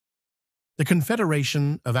The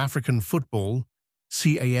Confederation of African Football,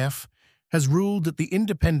 CAF, has ruled that the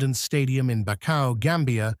Independence Stadium in Bakau,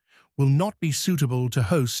 Gambia, will not be suitable to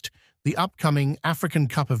host the upcoming African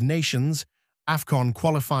Cup of Nations (AFCON)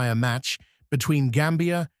 qualifier match between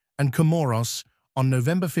Gambia and Comoros on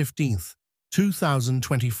November 15,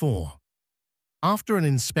 2024. After an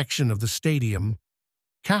inspection of the stadium,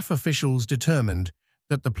 CAF officials determined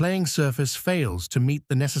that the playing surface fails to meet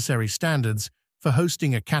the necessary standards for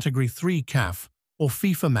hosting a Category 3 CAF or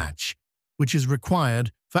FIFA match, which is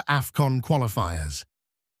required for AFCON qualifiers.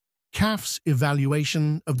 CAF's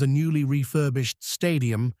evaluation of the newly refurbished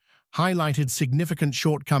stadium highlighted significant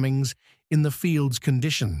shortcomings in the field's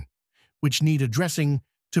condition, which need addressing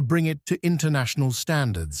to bring it to international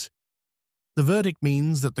standards. The verdict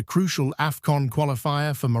means that the crucial AFCON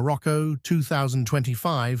qualifier for Morocco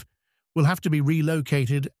 2025 will have to be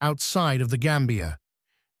relocated outside of the Gambia,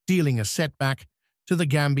 dealing a setback to the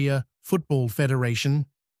Gambia Football Federation,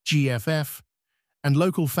 GFF, and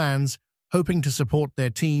local fans hoping to support their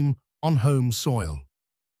team on home soil.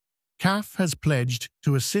 CAF has pledged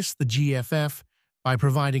to assist the GFF by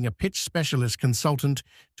providing a pitch specialist consultant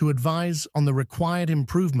to advise on the required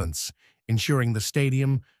improvements, ensuring the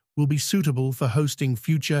stadium will be suitable for hosting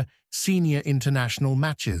future senior international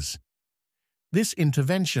matches. This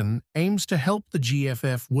intervention aims to help the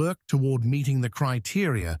GFF work toward meeting the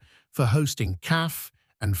criteria for hosting CAF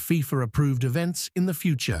and FIFA-approved events in the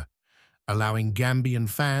future, allowing Gambian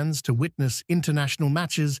fans to witness international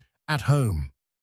matches at home.